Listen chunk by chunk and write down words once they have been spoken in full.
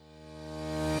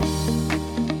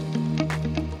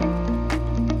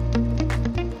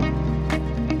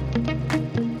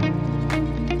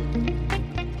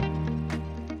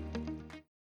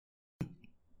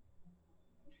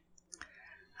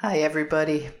Hi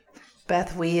everybody,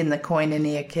 Beth Wee in the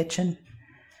Koinonia Kitchen,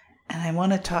 and I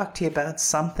want to talk to you about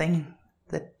something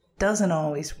that doesn't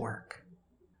always work.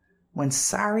 When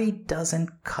sorry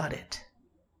doesn't cut it.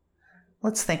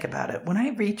 Let's think about it. When I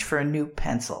reach for a new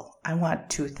pencil, I want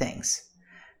two things.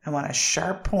 I want a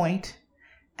sharp point,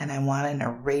 and I want an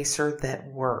eraser that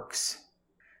works.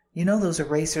 You know those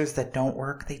erasers that don't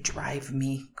work? They drive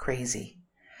me crazy.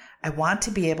 I want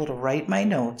to be able to write my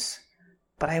notes,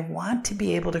 but I want to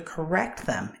be able to correct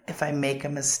them if I make a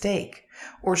mistake.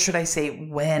 Or should I say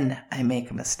when I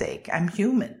make a mistake? I'm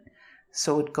human,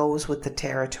 so it goes with the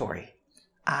territory.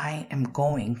 I am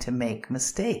going to make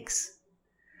mistakes.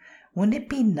 Wouldn't it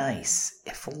be nice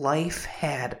if life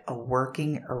had a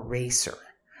working eraser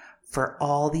for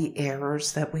all the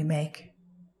errors that we make?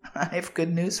 I have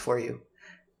good news for you.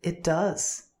 It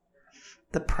does.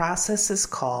 The process is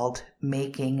called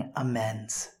making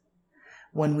amends.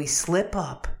 When we slip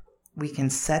up, we can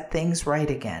set things right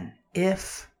again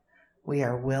if we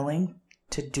are willing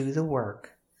to do the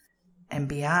work and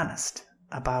be honest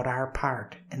about our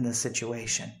part in the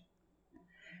situation.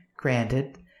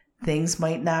 Granted, things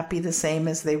might not be the same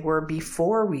as they were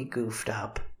before we goofed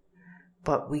up,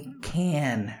 but we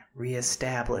can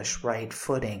reestablish right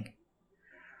footing.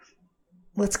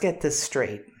 Let's get this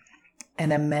straight.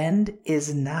 An amend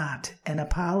is not an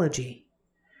apology.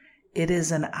 It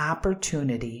is an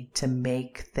opportunity to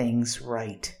make things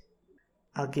right.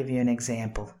 I'll give you an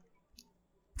example.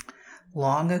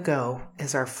 Long ago,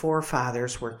 as our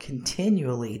forefathers were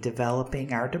continually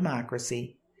developing our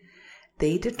democracy,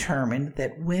 they determined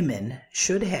that women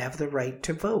should have the right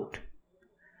to vote.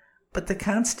 But the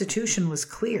Constitution was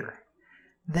clear.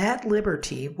 That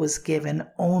liberty was given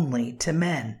only to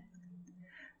men.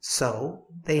 So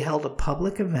they held a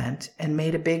public event and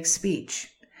made a big speech,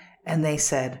 and they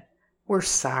said, "We're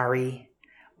sorry.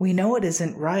 We know it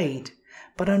isn't right,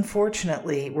 but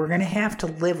unfortunately, we're going to have to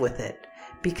live with it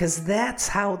because that's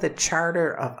how the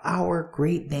charter of our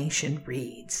great nation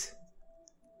reads."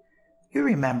 You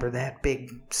remember that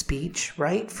big speech,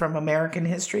 right, from American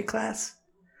history class?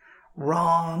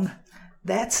 Wrong.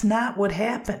 That's not what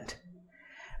happened.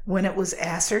 When it was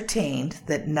ascertained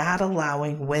that not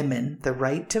allowing women the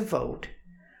right to vote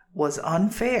was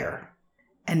unfair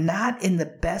and not in the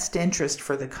best interest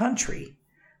for the country,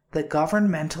 the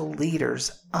governmental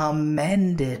leaders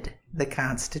amended the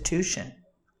Constitution.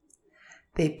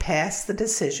 They passed the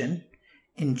decision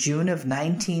in June of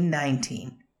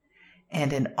 1919,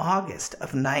 and in August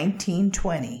of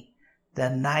 1920, the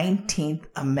 19th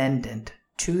Amendment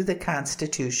to the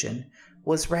Constitution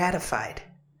was ratified.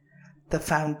 The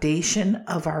foundation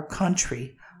of our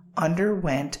country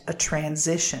underwent a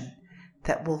transition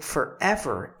that will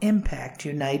forever impact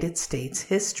United States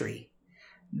history.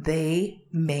 They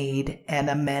made an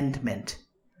amendment.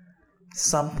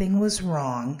 Something was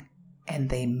wrong, and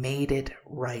they made it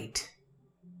right.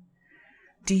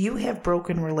 Do you have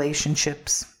broken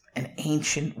relationships and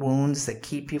ancient wounds that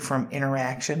keep you from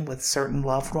interaction with certain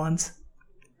loved ones?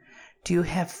 Do you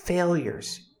have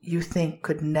failures you think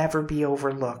could never be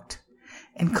overlooked,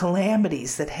 and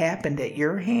calamities that happened at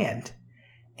your hand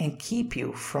and keep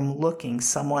you from looking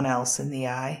someone else in the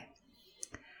eye?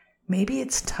 Maybe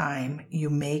it's time you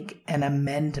make an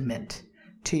amendment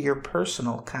to your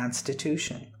personal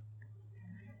constitution.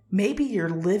 Maybe you're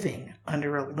living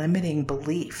under a limiting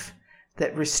belief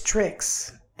that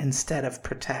restricts instead of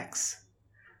protects.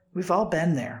 We've all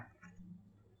been there.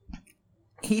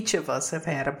 Each of us have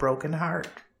had a broken heart.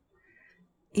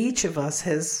 Each of us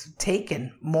has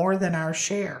taken more than our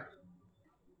share.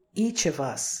 Each of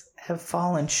us have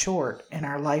fallen short in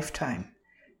our lifetime.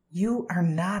 You are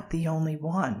not the only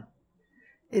one.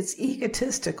 It's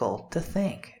egotistical to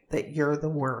think that you're the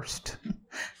worst.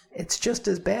 It's just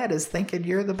as bad as thinking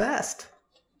you're the best.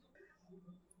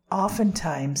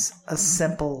 Oftentimes, a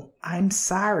simple "I'm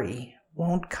sorry"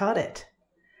 won't cut it.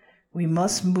 We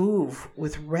must move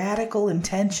with radical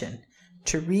intention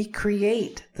to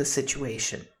recreate the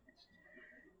situation.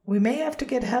 We may have to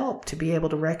get help to be able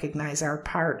to recognize our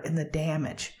part in the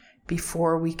damage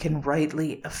before we can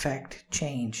rightly affect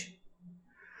change.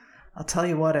 I'll tell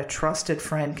you what, a trusted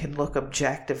friend can look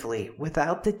objectively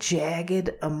without the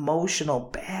jagged emotional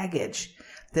baggage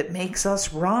that makes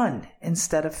us run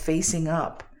instead of facing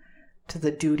up to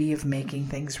the duty of making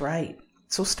things right.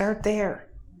 So start there.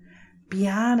 Be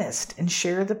honest and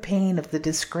share the pain of the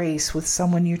disgrace with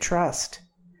someone you trust.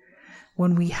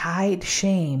 When we hide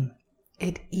shame,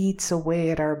 it eats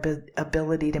away at our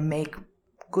ability to make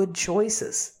good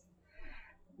choices.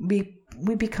 We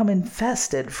become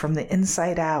infested from the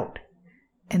inside out,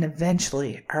 and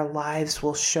eventually our lives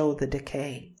will show the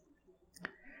decay.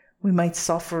 We might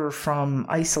suffer from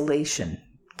isolation,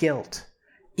 guilt,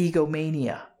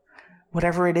 egomania.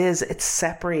 Whatever it is, it's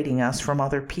separating us from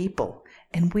other people,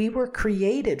 and we were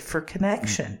created for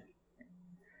connection.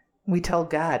 We tell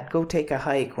God, go take a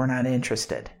hike, we're not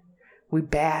interested. We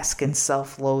bask in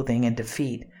self-loathing and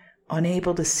defeat,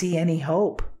 unable to see any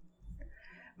hope.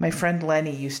 My friend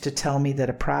Lenny used to tell me that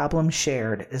a problem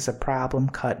shared is a problem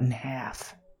cut in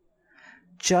half.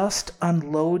 Just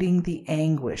unloading the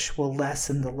anguish will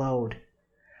lessen the load.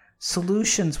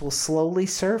 Solutions will slowly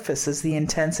surface as the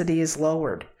intensity is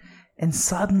lowered, and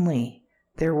suddenly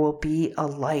there will be a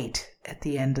light at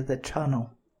the end of the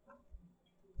tunnel.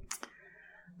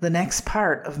 The next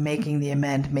part of making the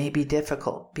amend may be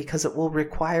difficult because it will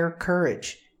require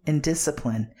courage and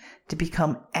discipline to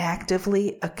become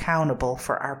actively accountable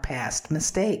for our past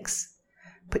mistakes.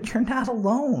 But you're not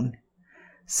alone.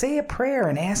 Say a prayer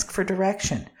and ask for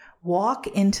direction. Walk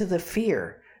into the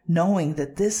fear, knowing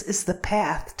that this is the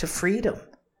path to freedom.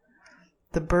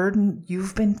 The burden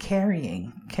you've been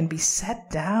carrying can be set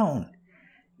down.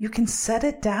 You can set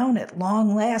it down at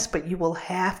long last, but you will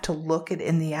have to look it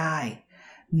in the eye,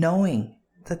 knowing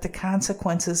that the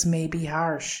consequences may be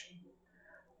harsh.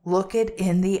 Look it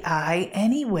in the eye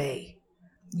anyway.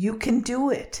 You can do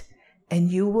it,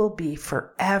 and you will be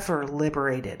forever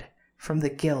liberated from the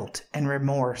guilt and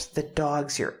remorse that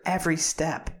dogs your every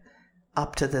step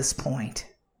up to this point.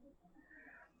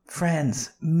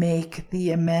 Friends, make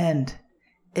the amend.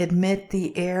 Admit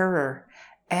the error.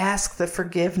 Ask the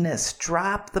forgiveness.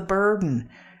 Drop the burden.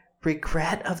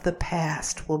 Regret of the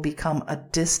past will become a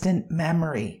distant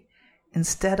memory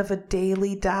instead of a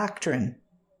daily doctrine.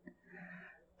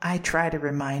 I try to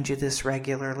remind you this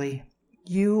regularly.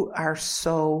 You are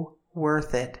so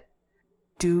worth it.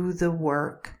 Do the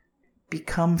work.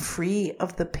 Become free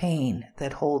of the pain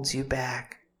that holds you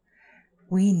back.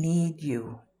 We need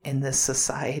you in this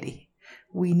society.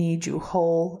 We need you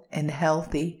whole and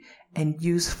healthy and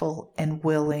useful and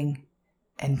willing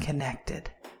and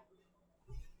connected.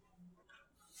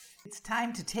 It's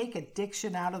time to take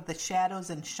addiction out of the shadows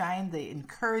and shine the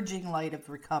encouraging light of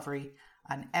recovery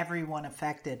on everyone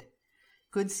affected.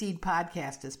 Good Seed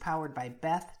Podcast is powered by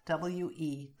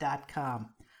BethWE.com,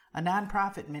 a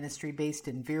nonprofit ministry based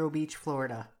in Vero Beach,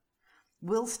 Florida.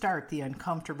 We'll start the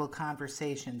uncomfortable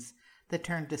conversations that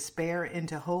turn despair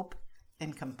into hope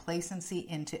and complacency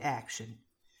into action.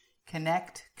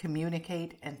 Connect,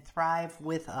 communicate, and thrive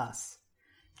with us.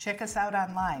 Check us out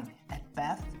online at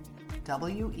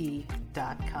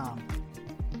BethWE.com.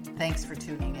 Thanks for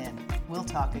tuning in. We'll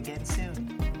talk again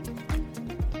soon.